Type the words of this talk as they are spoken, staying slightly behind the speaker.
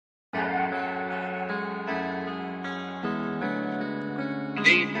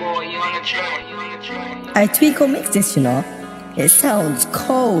I Tweako mix this, you know. It sounds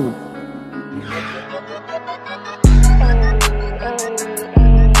cold.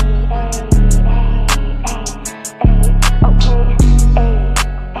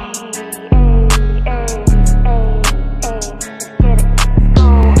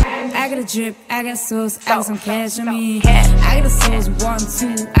 Drip, I got sauce, I got some cash on me. I got the sauce,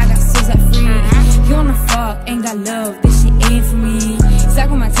 1, 2, I got sauce at free. You wanna fuck, ain't got love, this shit ain't for me. Suck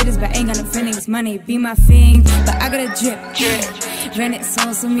on my titties, but ain't got no feelings, money be my thing. But I got a drip, René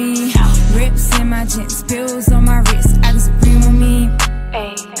sauce on me. Rips in my jeans, spills on my wrist, I got Supreme on me.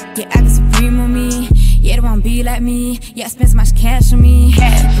 Yeah, I got Supreme on me. Yeah, they won't be like me. Yeah, I spend so much cash on me.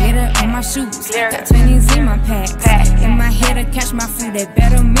 Glitter on my shoes, got 20s in my packs. In my head, I catch my food, they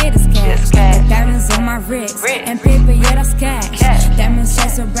better made us cash. The diamonds on my wrist, and paper, yeah, that's cash. Diamonds shine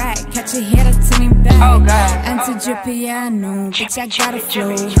so bright, catch your head up to me back. I'm too drippy, yeah, I know, bitch, I got a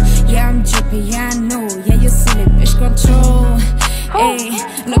flow. Yeah, I'm drippy, yeah, I know. Yeah, you silly, bitch, control. Ayy,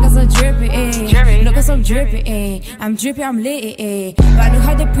 look at so drippy, ayy. Look at so drippy, ayy. I'm drippy, I'm lit, ayy. But look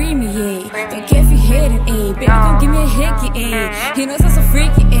how they premium, ayy. Don't care if you hate it, ayy. Baby, come give me a hickey, ayy. He knows I'm so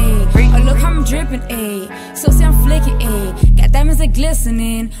freaky, ayy. Oh, look how I'm dripping, ayy. So see I'm flicky, ayy. Got diamonds that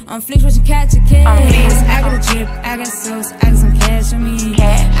glistening. On flicks, watch you catch a case. I got a drip, I got sauce, I got some cash on me.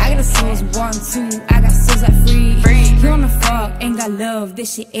 I got a sauce, 1, 2, I got sauce at free. You wanna fuck, ain't got love,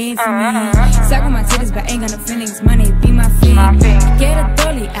 this shit ain't for me. Suck on my titties, but ain't got no feelings, money be my thing. Get a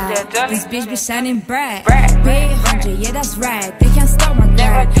dolly out, this bitch be shining bright. Pay 100, yeah that's right, they can't stop my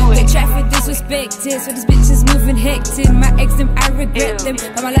grind. Get traffic disrespected, so this bitch is moving hectic. My ex them, I regret them,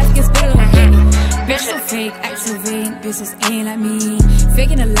 but my life gets better already. Bitch so fake, act so vain, bitches ain't like me.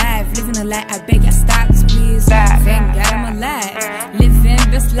 Faking a life, living a lie, I beg ya stop this please. Thank God I'm alive, living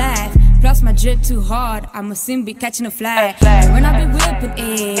best life. Plus my drip too hard, I'ma soon be catching a fly. When I be whipping,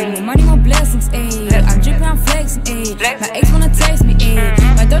 ayy, more money, more blessings, ayy. I'm dripping, I'm flexing, ayy. My ex wanna text me,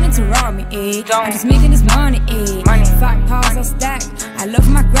 ayy, but don't need to rob me, ayy. I'm just making this money, ayy. 5 pounds I stack, I love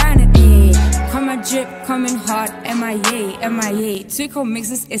my grinding, ayy. Come my drip, coming hard, MIA, MIA. Tweako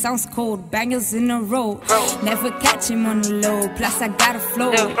mixes, it sounds cold, bangers in a row. Never catch him on the low, plus I got a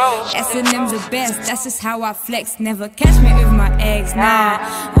flow. S&M's the best, that's just how I flex. Never catch me with my ex, nah.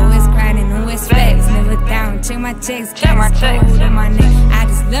 Always grinding, always flex, never down. Check my checks, got my cold on my neck. I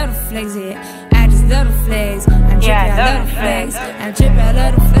just love the flex, yeah. I just love the flex. I'm drippy, I love the flex. I'm drippy, I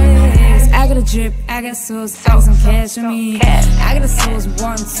love the flex. I got a drip, I got sauce, I got some cash on me. I got a sauce,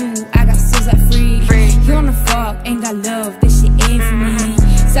 1, 2, I got sauce at free. You wanna fuck, ain't got love, this shit ain't for me.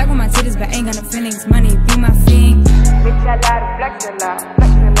 Suck on my titties, but ain't got no feelings, money be my thing. Bitch, I love to flex a lot,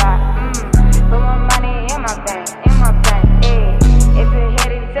 flex a lot. Put my money in my bank, ayy. If you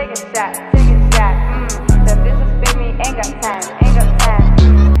hit it, take a shot, take a shot. The disrespect me, ain't got time, ain't got time.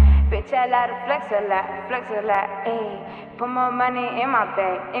 Bitch, I love to flex a lot, ayy. Put my money in my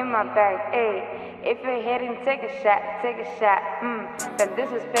bank, ayy. If you hit it, take a shot, take a shot. The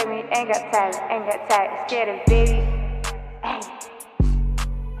disrespect me, ain't got time, ain't got time. Scared of baby, ayy.